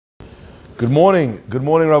Good morning,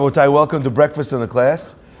 Rabotai. Welcome to Breakfast in the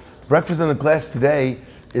Class. Breakfast in the Class today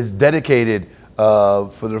is dedicated for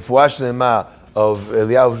the Refuah Shlema of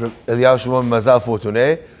Eliyahu Shimon Mazal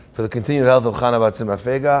Fortuné, for the continued health of Chana Bat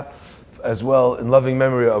Simafega, as well in loving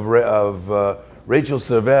memory of Rachel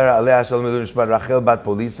Silvera, Alea Shalom Nishmat Rachel Bat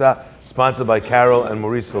Polisa, sponsored by Carol and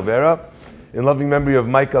Maurice Silvera. In loving memory of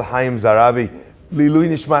Michael Haim Zarabi, Lilui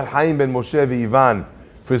Nishmat Haim Ben Moshe Ivan,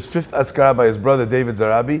 for his fifth Askara by his brother David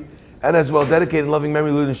Zarabi, and as well dedicated in loving memory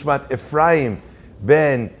Lilui Nishmat Ephraim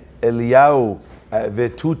Ben Eliyahu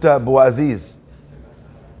Vetuta Boaziz,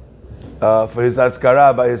 for his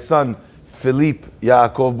Askara by his son Philippe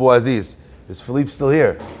Yaakov Boaziz. Is Philippe still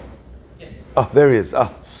here? Yes. Oh, there he is.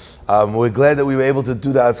 We're glad that we were able to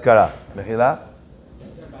do the Askara. Mechila?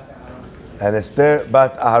 And Esther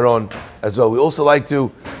Bat Aharon as well. We also like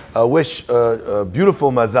to wish a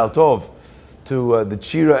beautiful Mazal Tov to the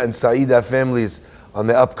Chira and Saida families on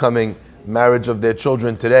the upcoming marriage of their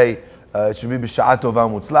children today. It should be b'sha'a tova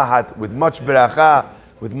mutzlahat, with much beracha,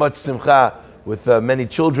 with much simcha, with many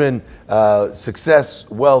children, success,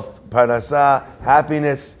 wealth, parnasa,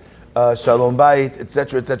 happiness, shalom bayit,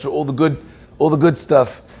 etc., etc. All the good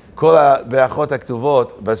stuff. Kol berachot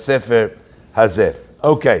haktuvot b'sefer hazeh.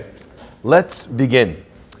 Okay, let's begin.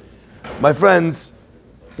 My friends,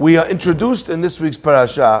 we are introduced in this week's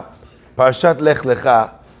parashat Lech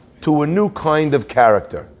Lecha, to a new kind of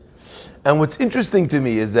character. And what's interesting to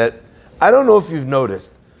me is that, I don't know if you've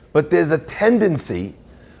noticed, but there's a tendency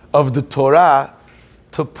of the Torah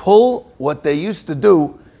to pull what they used to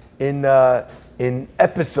do in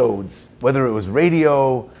episodes, whether it was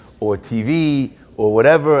radio or TV or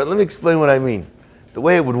whatever. Let me explain what I mean. The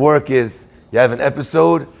way it would work is, you have an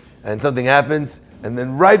episode and something happens, and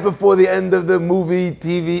then right before the end of the movie,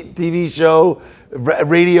 TV show,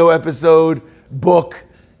 radio episode, book,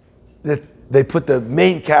 that they put the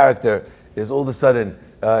main character is all of a sudden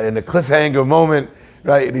in a cliffhanger moment,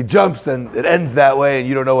 right? And he jumps and it ends that way and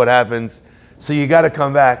you don't know what happens. So you got to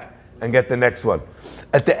come back and get the next one.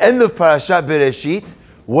 At the end of Parashat Bereshit,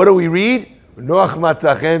 what do we read? Noach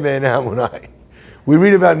matzachem be'enei Hamunai. We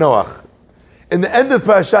read about Noach. In the end of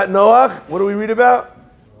Parashat Noach, what do we read about?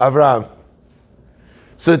 Avraham.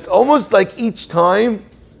 So it's almost like each time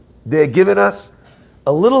they're giving us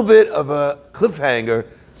a little bit of a cliffhanger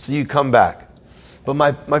so you come back. But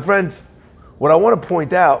my friends, what I want to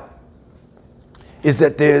point out is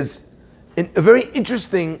that there's a very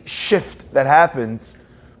interesting shift that happens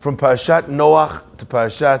from Parashat Noach to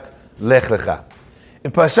Parashat Lech Lecha.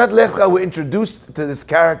 In Parashat Lech Lecha, we're introduced to this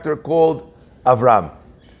character called Avraham.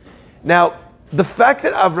 Now, the fact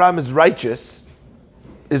that Avraham is righteous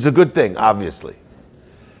is a good thing, obviously.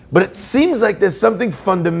 But it seems like there's something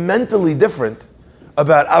fundamentally different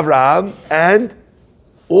about Avraham and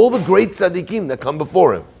all the great tzaddikim that come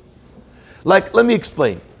before him. Like, let me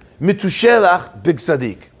explain. Mitushelach, big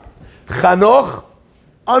tzaddik. Chanoch,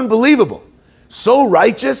 unbelievable. So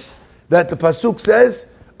righteous that the pasuk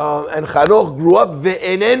says, and Chanoch grew up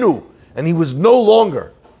ve'enenu, and he was no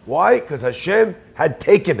longer. Why? Because Hashem had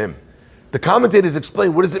taken him. The commentators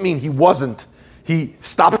explain, what does it mean he wasn't? He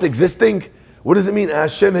stopped existing? What does it mean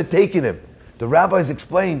Hashem had taken him? The rabbis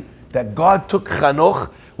explain that God took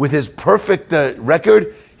Chanoch with his perfect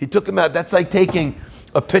record. He took him out. That's like taking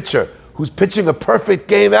a pitcher who's pitching a perfect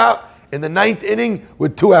game out in the 9th inning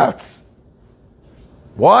with 2 outs.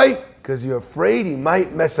 Why? Because you're afraid he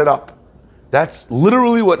might mess it up. That's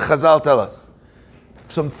literally what Chazal tell us.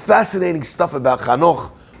 Some fascinating stuff about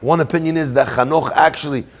Chanoch. One opinion is that Chanoch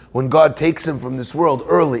actually, when God takes him from this world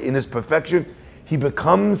early in his perfection, he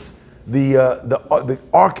becomes the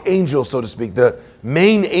archangel, so to speak, the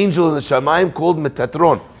main angel in the Shamayim called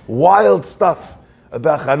Metatron. Wild stuff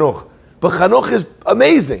about Chanoch. But Chanoch is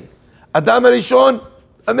amazing. Adam Arishon,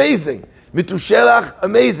 amazing. Mitushelach,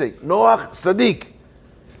 amazing. Noach, Sadiq.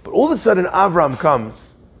 But all of a sudden Avram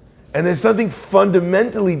comes, and there's something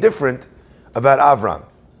fundamentally different about Avram.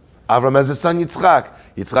 Avram has a son Yitzchak.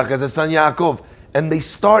 Yitzchak has a son Yaakov. And they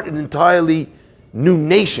start an entirely new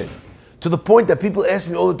nation. To the point that people ask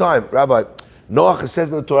me all the time, Rabbi, Noach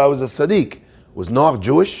says in the Torah was a Sadiq. Was Noach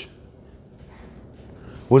Jewish?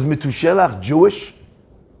 Was Metushelach Jewish?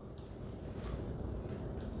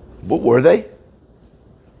 What were they?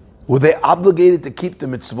 Were they obligated to keep the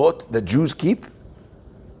mitzvot that Jews keep?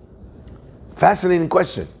 Fascinating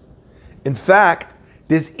question. In fact,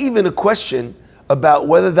 there's even a question about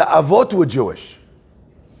whether the Avot were Jewish.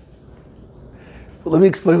 Well, let me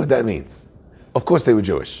explain what that means. Of course they were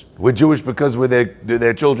Jewish. We're Jewish because we're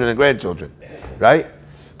their children and grandchildren, right?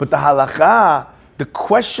 But the halakha, the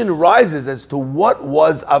question arises as to what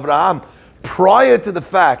was Avraham prior to the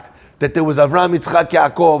fact that there was Avraham, Yitzchak,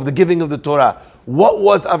 Yaakov, the giving of the Torah. What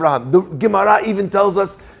was Avraham? The Gemara even tells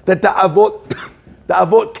us that the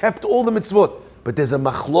Avot kept all the mitzvot. But there's a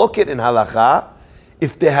machloket in halacha,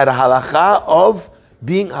 if they had a halacha of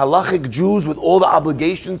being halachic Jews with all the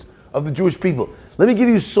obligations of the Jewish people. Let me give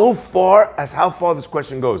you so far as how far this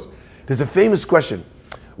question goes. There's a famous question.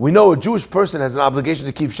 We know a Jewish person has an obligation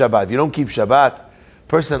to keep Shabbat. If you don't keep Shabbat,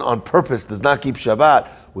 person on purpose does not keep Shabbat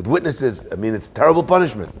with witnesses. I mean, it's terrible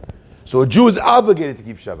punishment. So a Jew is obligated to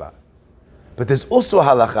keep Shabbat. But there's also a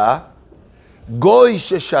halacha, goy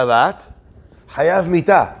sheshavat hayav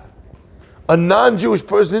mitah. A non-Jewish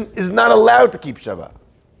person is not allowed to keep Shabbat.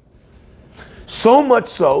 So much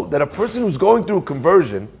so that a person who's going through a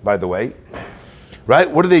conversion, by the way, right?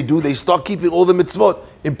 What do? They start keeping all the mitzvot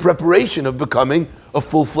in preparation of becoming a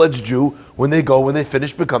full-fledged Jew when they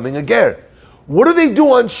finish becoming a ger. What do they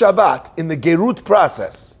do on Shabbat in the gerut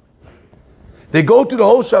process? They go through the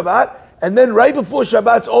whole Shabbat, and then right before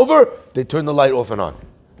Shabbat's over, they turn the light off and on,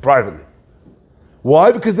 privately.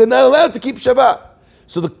 Why? Because they're not allowed to keep Shabbat.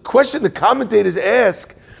 So the question the commentators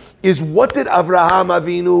ask is, what did Avraham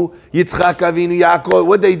Avinu, Yitzchak Avinu, Yaakov,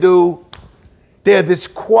 what they do? They're this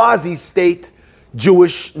quasi-state,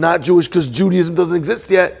 Jewish, not Jewish because Judaism doesn't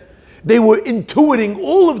exist yet. They were intuiting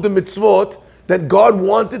all of the mitzvot that God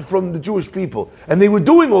wanted from the Jewish people. And they were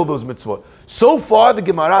doing all those mitzvot. So far, the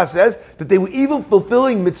Gemara says that they were even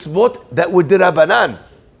fulfilling mitzvot that were dirabanan.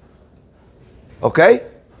 Okay?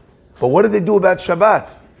 But what did they do about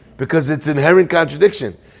Shabbat? Because it's inherent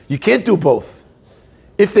contradiction. You can't do both.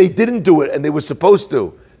 If they didn't do it and they were supposed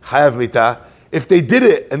to, hayav mitah. If they did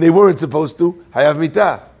it and they weren't supposed to, hayav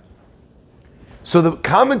mitah. So the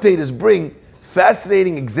commentators bring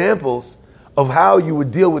fascinating examples of how you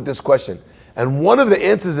would deal with this question. And one of the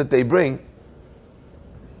answers that they bring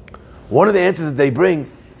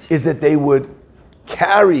is that they would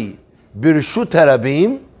carry birshut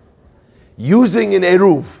harabim using an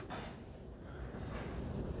eruv.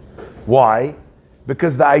 Why?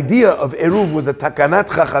 Because the idea of eruv was a takanat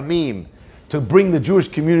chachamim, to bring the Jewish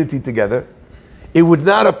community together. It would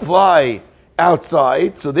not apply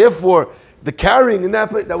outside, so therefore the carrying in that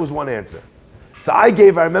place, that was one answer. So I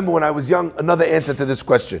remember when I was young, another answer to this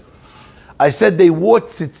question. I said they wore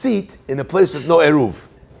tzitzit in a place with no eruv.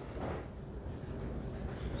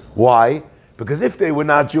 Why? Because if they were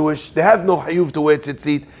not Jewish, they have no hayuv to wear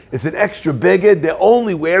tzitzit. It's an extra beged they're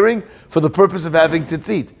only wearing for the purpose of having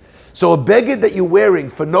tzitzit. So a beged that you're wearing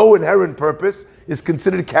for no inherent purpose is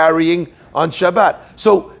considered carrying on Shabbat.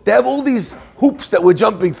 So they have all these hoops that we're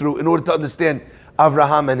jumping through in order to understand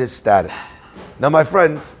Avraham and his status. Now, my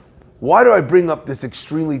friends, why do I bring up this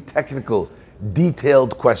extremely technical,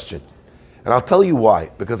 detailed question? And I'll tell you why.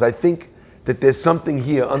 Because I think that there's something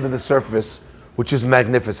here under the surface which is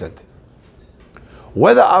magnificent.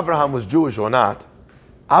 Whether Avraham was Jewish or not,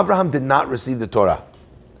 Avraham did not receive the Torah.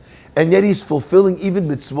 And yet he's fulfilling even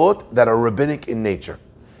mitzvot that are rabbinic in nature.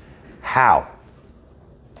 How?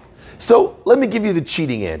 So let me give you the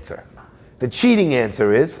cheating answer. The cheating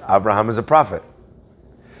answer is Avraham is a prophet.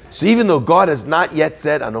 So even though God has not yet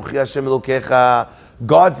said, Anochi Hashem Elokecha,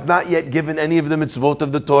 God's not yet given any of the mitzvot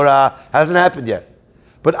of the Torah, hasn't happened yet.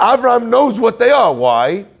 But Avraham knows what they are.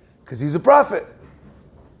 Why? Because he's a prophet.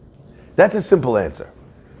 That's a simple answer.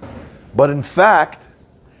 But in fact,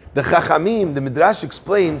 the Chachamim, the Midrash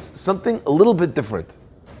explains something a little bit different.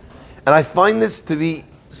 And I find this to be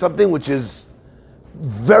something which is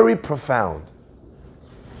very profound.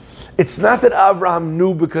 It's not that Avraham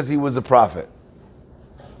knew because he was a prophet.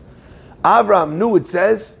 Avraham knew, it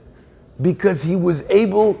says, because he was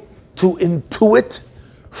able to intuit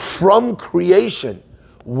from creation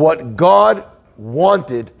what God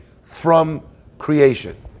wanted from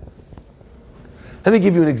creation. Let me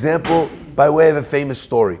give you an example by way of a famous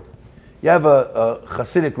story. You have a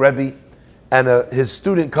Hasidic Rebbe, and his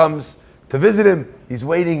student comes to visit him. He's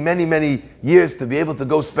waiting many, many years to be able to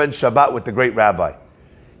go spend Shabbat with the great rabbi.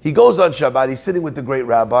 He goes on Shabbat, he's sitting with the great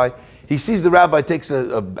rabbi. He sees the rabbi takes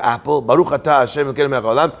an apple, Baruch atah Hashem Elokeinu melech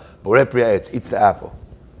haolam, borei pri ha'etz, eats the apple.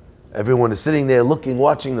 Everyone is sitting there looking,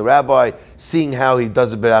 watching the rabbi, seeing how he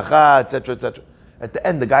does a beracha, etc., etc. At the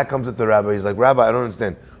end, the guy comes up to the rabbi, he's like, Rabbi, I don't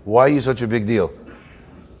understand. Why are you such a big deal?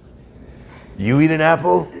 You eat an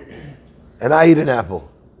apple, and I eat an apple.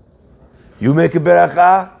 You make a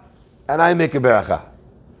beracha, and I make a beracha.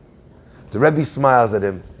 The Rebbe smiles at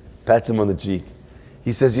him, pats him on the cheek.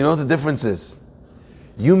 He says, you know what the difference is?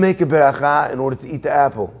 You make a beracha in order to eat the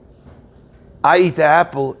apple. I eat the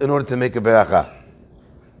apple in order to make a beracha.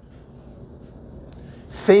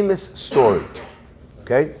 Famous story.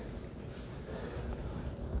 Okay?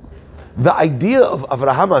 The idea of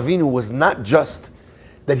Avraham Avinu was not just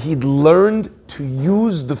that he'd learned to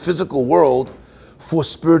use the physical world for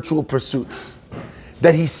spiritual pursuits.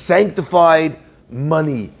 That he sanctified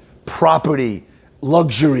money, property,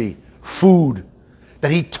 luxury, food.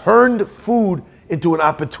 That he turned food into an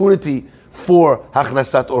opportunity for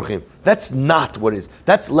hachnasat orchim. That's not what it is.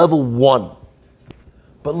 That's level 1.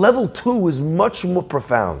 But level 2 is much more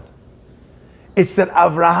profound. It's that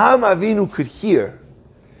Avraham Avinu could hear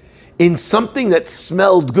in something that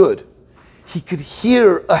smelled good. He could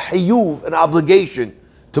hear a hayuv, an obligation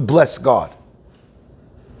to bless God.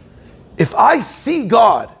 If I see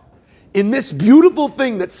God in this beautiful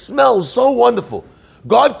thing that smells so wonderful,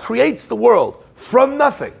 God creates the world from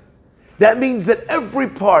nothing. That means that every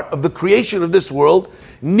part of the creation of this world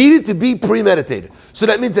needed to be premeditated. So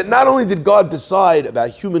that means that not only did God decide about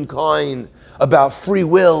humankind, about free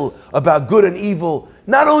will, about good and evil,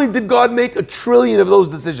 not only did God make 1 trillion of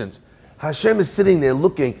those decisions, Hashem is sitting there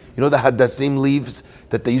looking, the hadassim leaves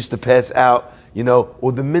that they used to pass out,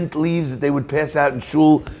 or the mint leaves that they would pass out in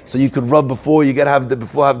shul so you could rub before you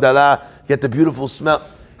before Havdalah, get the beautiful smell.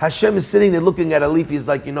 Hashem is sitting there looking at a leaf, he's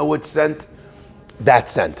like, which scent?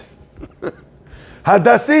 That scent.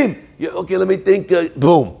 Hadassim. Okay, let me think.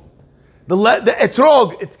 Boom. The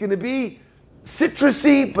etrog, it's going to be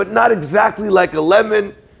citrusy, but not exactly like a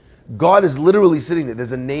lemon. God is literally sitting there.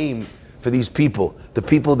 There's a name for these people. The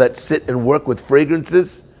people that sit and work with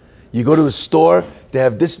fragrances. You go to a store, they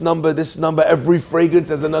have this number, every fragrance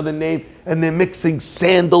has another name, and they're mixing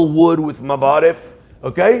sandalwood with mabarif,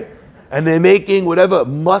 okay? And they're making whatever,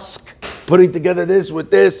 musk, putting together this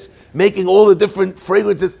with this, making all the different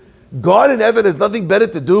fragrances. God in heaven has nothing better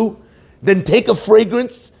to do than take a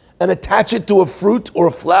fragrance and attach it to a fruit or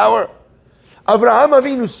a flower. Avraham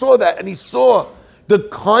Avinu saw that, and he saw the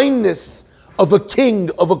kindness of a king,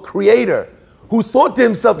 of a creator, who thought to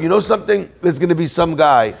himself, something? There's going to be some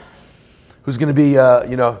guy who's going to be,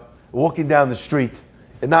 walking down the street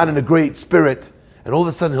and not in a great spirit, and all of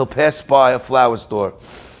a sudden he'll pass by a flower store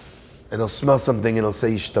and he'll smell something and he'll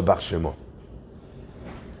say, Yishtabach Shemo.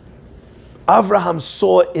 Avraham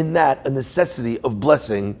saw in that a necessity of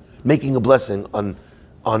blessing, making a blessing on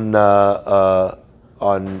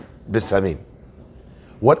Bisamim.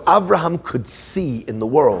 What Avraham could see in the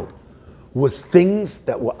world was things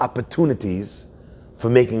that were opportunities for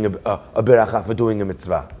making a beracha, for doing a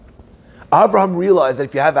mitzvah. Avraham realized that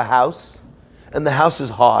if you have a house, and the house is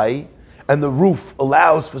high, and the roof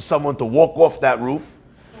allows for someone to walk off that roof,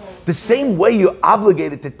 the same way you're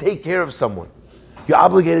obligated to take care of someone. You're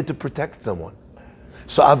obligated to protect someone.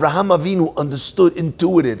 So Avraham Avinu understood,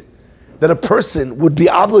 intuited, that a person would be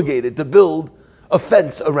obligated to build a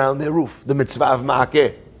fence around their roof, the mitzvah of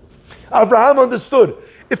ma'akeh. Avraham understood,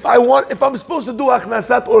 if I'm supposed to do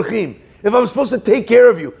achnasat orchim, if I'm supposed to take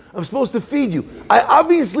care of you, I'm supposed to feed you, I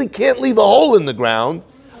obviously can't leave a hole in the ground.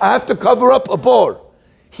 I have to cover up a bore.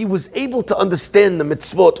 He was able to understand the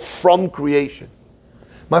mitzvot from creation.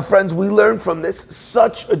 My friends, we learn from this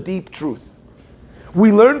such a deep truth.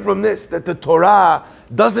 We learn from this that the Torah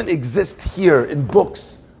doesn't exist here in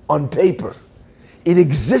books, on paper. It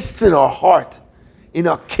exists in our heart, in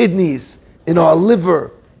our kidneys, in our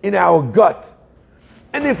liver, in our gut.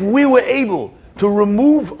 And if we were able to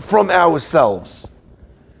remove from ourselves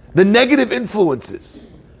the negative influences,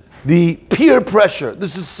 the peer pressure, the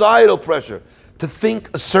societal pressure to think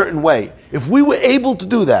a certain way, if we were able to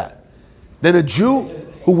do that, then a Jew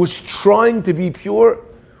who was trying to be pure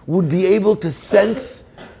would be able to sense,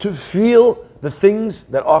 to feel the things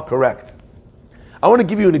that are correct. I want to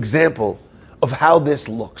give you an example of how this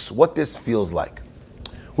looks, what this feels like.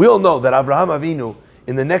 We all know that Avraham Avinu,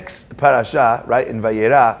 in the next parasha, right, in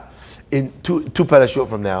Vayera, in two parashot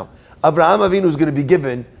from now, Avraham Avinu is going to be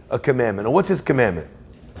given a commandment. And what's his commandment?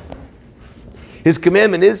 His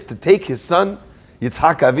commandment is to take his son,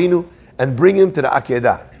 Yitzhak Avinu, and bring him to the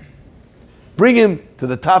Akedah. Bring him to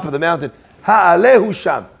the top of the mountain. Ha'alehu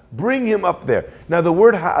sham. Bring him up there. Now the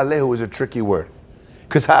word ha'alehu is a tricky word.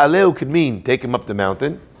 Because ha'alehu could mean take him up the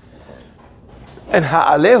mountain. And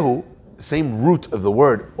ha'alehu, the same root of the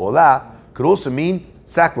word olah, could also mean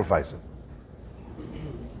sacrifice him.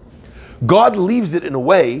 God leaves it in a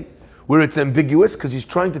way where it's ambiguous because he's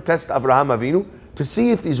trying to test Avraham Avinu to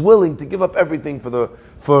see if he's willing to give up everything for the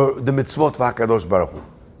mitzvot v'hakadosh baruch hu.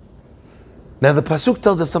 Now the pasuk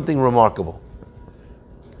tells us something remarkable.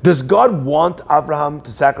 Does God want Avraham to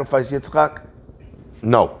sacrifice Yitzchak?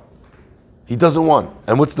 No. He doesn't want.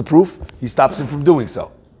 And what's the proof? He stops him from doing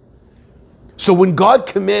so. So when God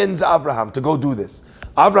commands Avraham to go do this,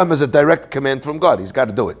 Avraham has a direct command from God. He's got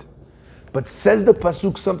to do it. But says the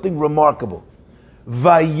pasuk something remarkable.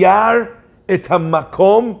 Vayar et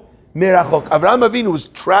hamakom merachok. Avraham Avinu was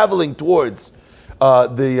traveling towards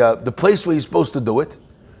the place where he's supposed to do it,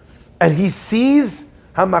 and he sees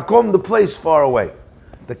hamakom, the place far away.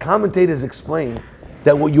 The commentators explain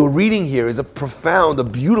that what you're reading here is a profound, a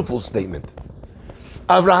beautiful statement.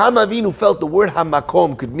 Avraham Avinu felt the word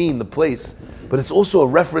hamakom could mean the place, but it's also a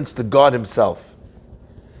reference to God himself.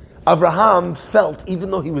 Avraham felt,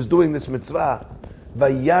 even though he was doing this mitzvah,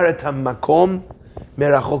 vayaret hamakom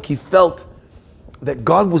merachok, he felt that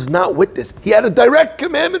God was not with this. He had a direct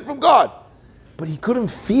commandment from God, but he couldn't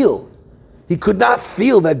feel. He could not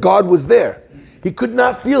feel that God was there. He could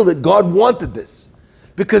not feel that God wanted this,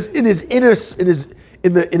 because in his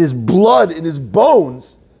blood, in his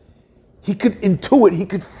bones, he could intuit, he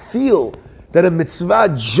could feel that a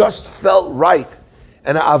mitzvah just felt right,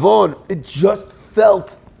 and an avon, it just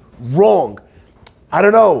felt wrong. I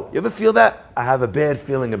don't know. You ever feel that? I have a bad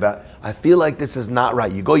feeling about it. I feel like this is not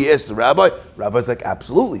right. You go, you ask the rabbi. Rabbi's like,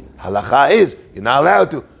 absolutely. Halacha is. You're not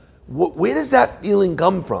allowed to. Where does that feeling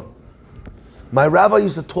come from? My rabbi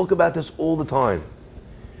used to talk about this all the time.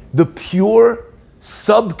 The pure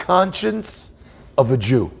subconscious of a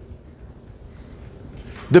Jew.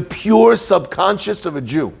 The pure subconscious of a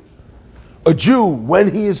Jew. A Jew, when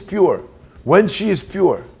he is pure, when she is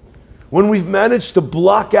pure, when we've managed to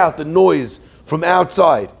block out the noise from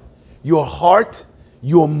outside, your heart,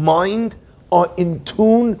 your mind are in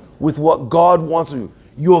tune with what God wants of you.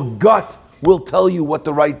 Your gut will tell you what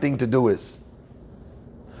the right thing to do is.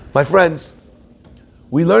 My friends,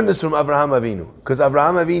 we learn this from Avraham Avinu, because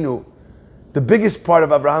Avraham Avinu, the biggest part of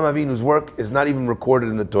Avraham Avinu's work is not even recorded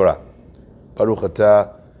in the Torah. Baruch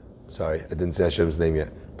atah. Sorry, I didn't say Hashem's name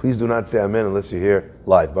yet. Please do not say Amen unless you're here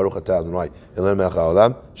live. Baruch atah Adonai Eloheinu melech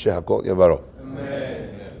haolam shehakol yavaro. Amen.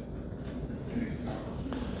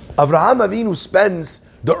 Avraham Avinu spends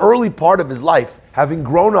the early part of his life having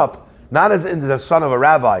grown up not as the son of a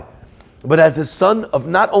rabbi, but as a son of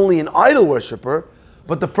not only an idol worshiper,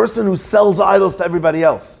 but the person who sells idols to everybody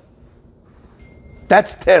else.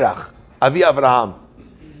 That's Terach, Avi Avraham.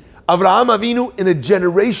 Avraham Avinu in a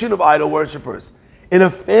generation of idol worshippers, in a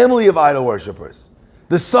family of idol worshippers,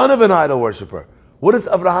 the son of an idol worshipper. What does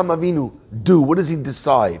Avraham Avinu do? What does he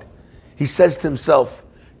decide? He says to himself,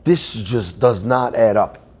 this just does not add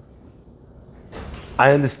up.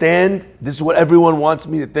 I understand this is what everyone wants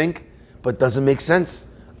me to think, but it doesn't make sense.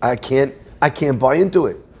 I can't buy into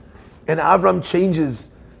it. And Avram changes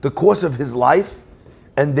the course of his life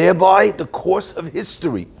and thereby the course of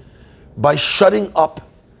history by shutting up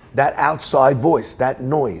that outside voice, that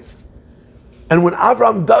noise. And when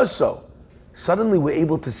Avram does so, suddenly we're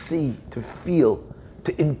able to see, to feel,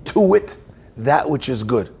 to intuit that which is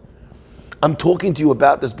good. I'm talking to you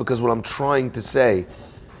about this because what I'm trying to say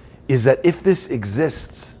is that if this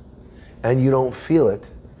exists and you don't feel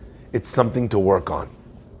it, it's something to work on.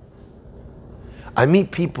 I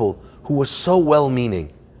meet people who are so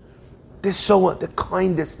well-meaning. They're the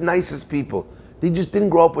kindest, nicest people. They just didn't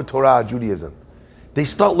grow up with Torah, Judaism. They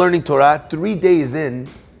start learning Torah, 3 days in,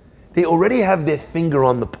 they already have their finger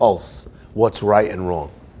on the pulse, what's right and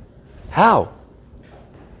wrong. How?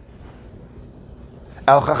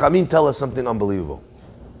 Al-Chachamim tell us something unbelievable.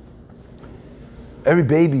 Every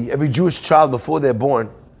baby, every Jewish child before they're born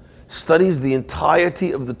studies the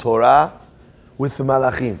entirety of the Torah with the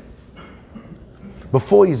Malachim.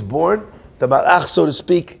 Before he's born, the Malach, so to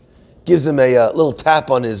speak, gives him a little tap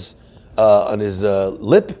on his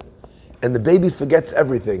lip, and the baby forgets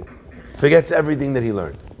everything that he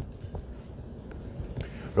learned.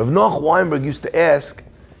 Rav Noach Weinberg used to ask,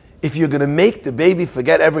 if you're going to make the baby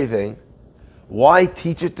forget everything, why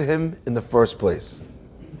teach it to him in the first place?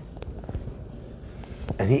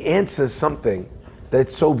 And he answers something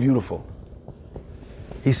that's so beautiful.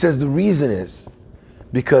 He says the reason is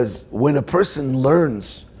because when a person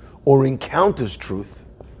learns or encounters truth,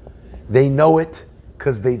 they know it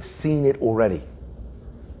because they've seen it already.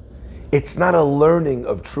 It's not a learning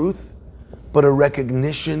of truth, but a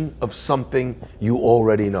recognition of something you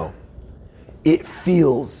already know. It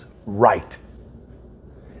feels right.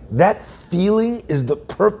 That feeling is the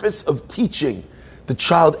purpose of teaching the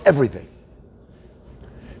child everything.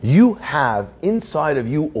 You have inside of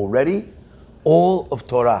you already all of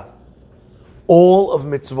Torah, all of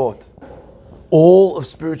mitzvot, all of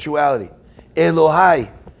spirituality.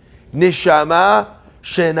 Elohai, neshama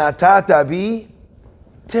shenatata bi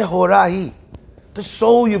tehorahi. The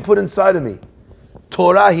soul you put inside of me.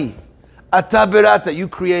 Torahi. Ata berata, you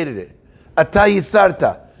created it. Ata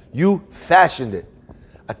yisarta, you fashioned it.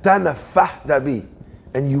 Ata nafahta bi,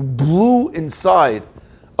 and you blew inside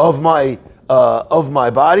of my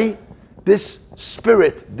body this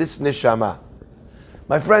spirit, this neshama.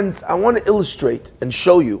 My friends, I want to illustrate and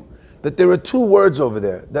show you that there are two words over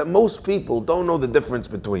there that most people don't know the difference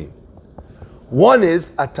between. One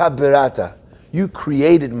is ata berata, you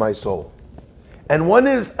created my soul. And one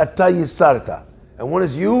is ata yisarta, and one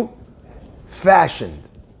is you fashioned.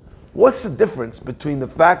 What's the difference between the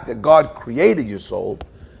fact that God created your soul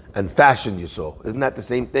and fashioned your soul? Isn't that the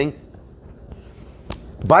same thing?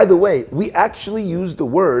 By the way, we actually use the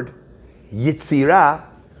word yitzira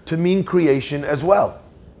to mean creation as well.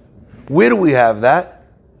 Where do we have that?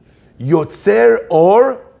 Yotzer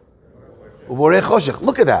or Borei choshech.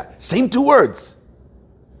 Look at that. Same two words.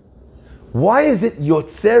 Why is it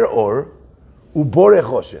Yotzer or Uborei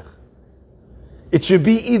choshech? It should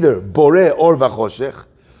be either Borei or Vachoshech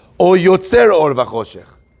or Yotzer or Vachoshech.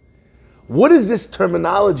 What is this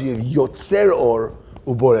terminology of Yotzer or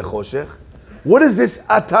Uborei choshech? What is this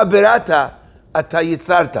ata berata, ata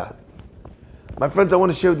yitzarta? My friends, I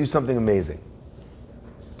want to share with you something amazing.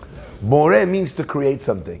 Borei means to create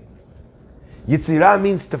something. Yitzira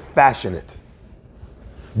means to fashion it.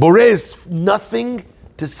 Borei is nothing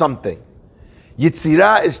to something.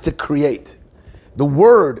 Yitzira is to create. The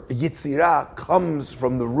word Yitzira comes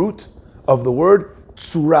from the root of the word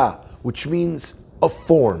tsura, which means a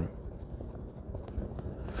form.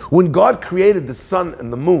 When God created the sun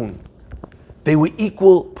and the moon, they were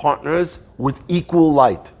equal partners with equal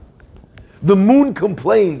light. The moon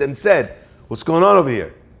complained and said, "What's going on over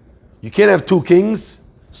here? You can't have two kings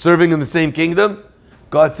serving in the same kingdom."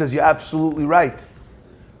 God says, "You're absolutely right.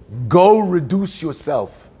 Go reduce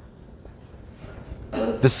yourself."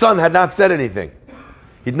 The sun had not said anything.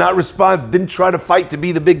 He did not respond, didn't try to fight to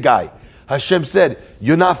be the big guy. Hashem said,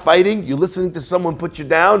 "You're not fighting, you're listening to someone put you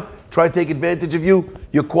down, try to take advantage of you.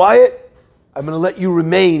 You're quiet, I'm going to let you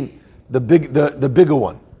remain the bigger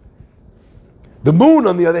one." The moon,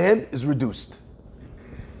 on the other hand, is reduced.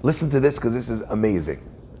 Listen to this, because this is amazing.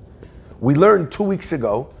 We learned 2 weeks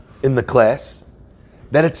ago in the class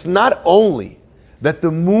that it's not only that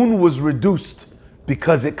the moon was reduced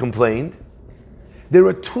because it complained. There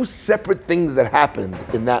are two separate things that happened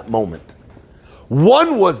in that moment.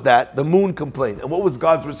 One was that the moon complained. And what was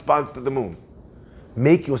God's response to the moon?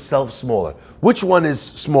 Make yourself smaller. Which one is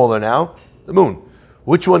smaller now? The moon.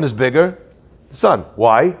 Which one is bigger? The sun.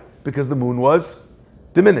 Why? Because the moon was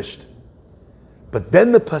diminished. But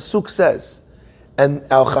then the pasuk says, and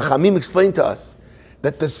our Chachamim explained to us,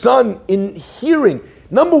 that the sun, in hearing,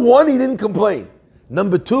 number one, he didn't complain.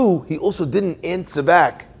 Number two, he also didn't answer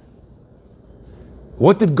back.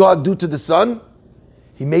 What did God do to the sun?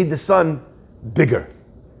 He made the sun bigger.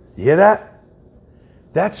 You hear that?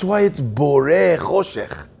 That's why it's Borei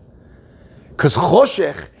Choshech. Because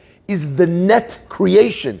Choshech is the net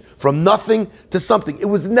creation from nothing to something. It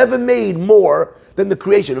was never made more than the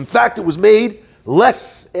creation. In fact, it was made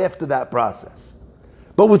less after that process.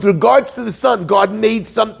 But with regards to the sun, God made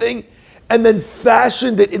something and then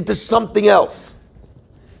fashioned it into something else.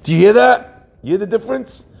 Do you hear that? You hear the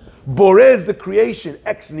difference? Borei is the creation,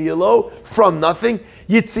 ex nihilo, from nothing.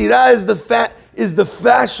 Yitzira is the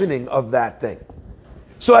fashioning of that thing.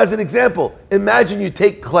 So as an example, imagine you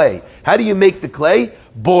take clay. How do you make the clay?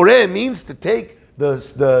 Borei means to take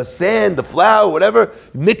the sand, the flour, whatever,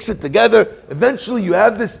 mix it together. Eventually you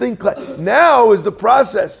have this thing clay. Now is the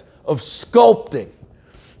process of sculpting,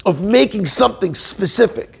 of making something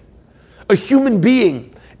specific. A human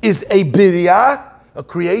being is a birya, a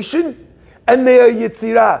creation, and they are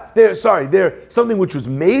yitzira. They're something which was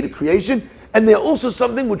made, creation, and they're also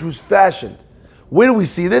something which was fashioned. Where do we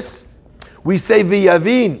see this? We say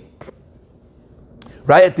v'yavin,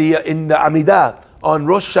 right in the Amidah on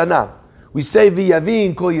Rosh Hashanah. We say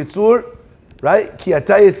v'yavin kol yitzur, right? Ki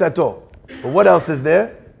ata yitzato. But what else is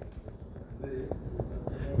there?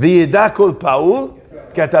 V'yida kol paul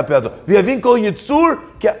ki ata pe'ato. V'yavin kol yitzur.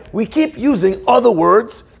 We keep using other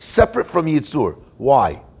words separate from yitzur.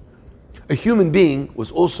 Why? A human being was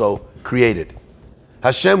also created.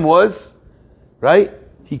 Hashem was, right?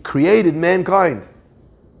 He created mankind.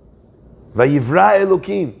 Vayivra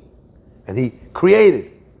Elokim. And he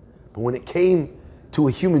created. But when it came to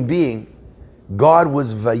a human being, God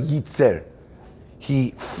was Vayitzer.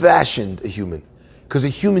 He fashioned a human. Because a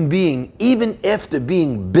human being, even after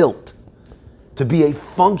being built to be a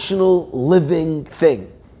functional, living thing,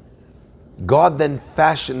 God then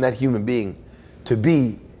fashioned that human being to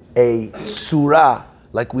be a surah.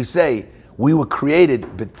 Like we say, we were created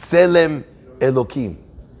B'Tselem Elokim.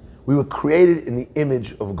 We were created in the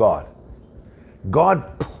image of God.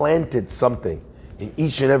 God planted something in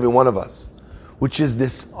each and every one of us, which is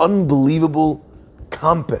this unbelievable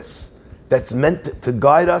compass that's meant to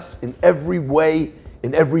guide us in every way,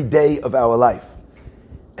 in every day of our life.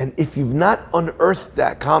 And if you've not unearthed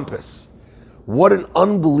that compass, What an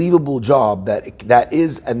unbelievable job that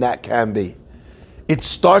is and that can be. It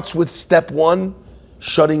starts with step one,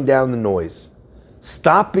 shutting down the noise.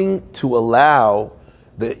 Stopping to allow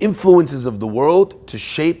the influences of the world to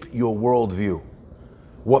shape your worldview.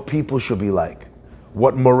 What people should be like.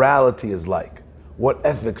 What morality is like. What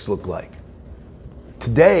ethics look like.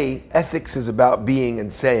 Today, ethics is about being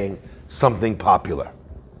and saying something popular.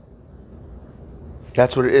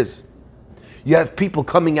 That's what it is. You have people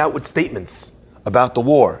coming out with statements about the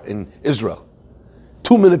war in Israel.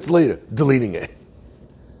 2 minutes later, deleting it.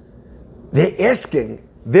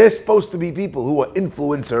 They're supposed to be people who are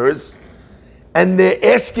influencers, and they're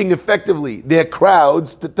asking effectively their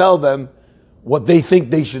crowds to tell them what they think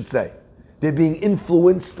they should say. They're being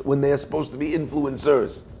influenced when they're supposed to be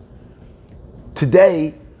influencers.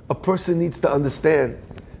 Today, a person needs to understand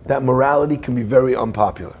that morality can be very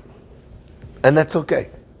unpopular. And that's okay.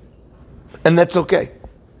 And that's okay.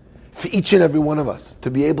 For each and every one of us to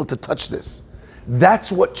be able to touch this. That's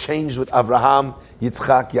what changed with Avraham,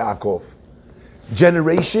 Yitzchak, Yaakov.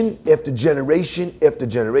 Generation after generation after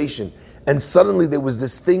generation. And suddenly there was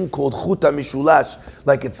this thing called Chuta Mishulash,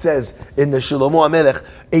 like it says in the Shlomo HaMelech,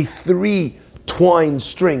 a 3-twined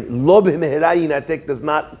string. Lo b'mehera yinatek does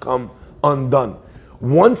not come undone.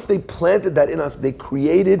 Once they planted that in us, they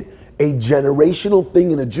created a generational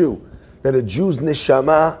thing in a Jew, that a Jew's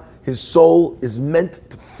neshama, his soul, is meant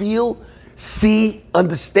to feel, see,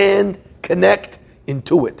 understand, connect,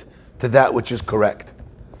 intuit to that which is correct.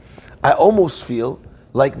 I almost feel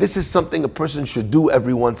like this is something a person should do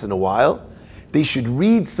every once in a while. They should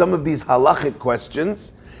read some of these halachic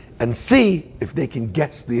questions and see if they can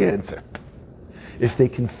guess the answer, if they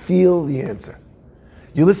can feel the answer.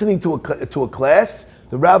 You're listening to a class,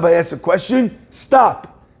 the rabbi asks a question, stop.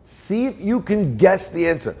 See if you can guess the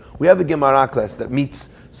answer. We have a Gemara class that meets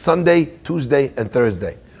Sunday, Tuesday, and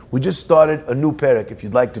Thursday. We just started a new perek, if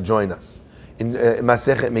you'd like to join us, in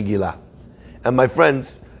Masechet Megillah. And my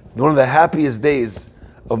friends, one of the happiest days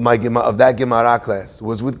of that Gemara class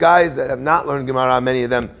was with guys that have not learned Gemara, many of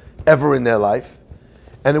them, ever in their life.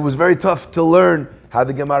 And it was very tough to learn how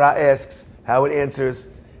the Gemara asks, how it answers.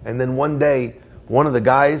 And then one day, one of the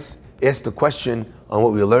guys asked a question on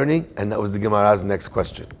what we were learning, and that was the Gemara's next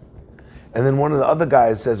question. And then one of the other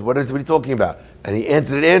guys says, what are you talking about? And he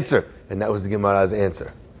answered an answer, and that was the Gemara's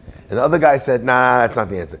answer. And the other guy said, nah, that's not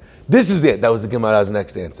the answer. This is it. That was the Gemara's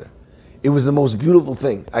next answer. It was the most beautiful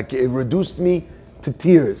thing. It reduced me to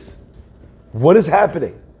tears. What is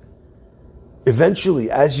happening? Eventually,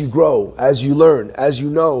 as you grow, as you learn, as you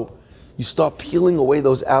know, you start peeling away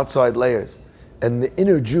those outside layers, and the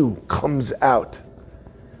inner Jew comes out.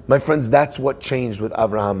 My friends, that's what changed with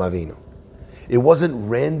Avraham Avinu. It wasn't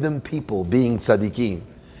random people being tzaddikim.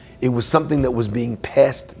 It was something that was being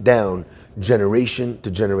passed down generation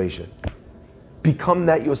to generation. Become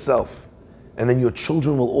that yourself. And then your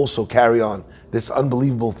children will also carry on this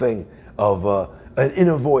unbelievable thing of an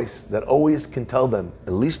inner voice that always can tell them,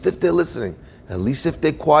 at least if they're listening, at least if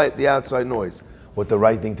they quiet the outside noise, what the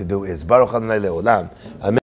right thing to do is. Baruch Adonai Le'olam. Amen.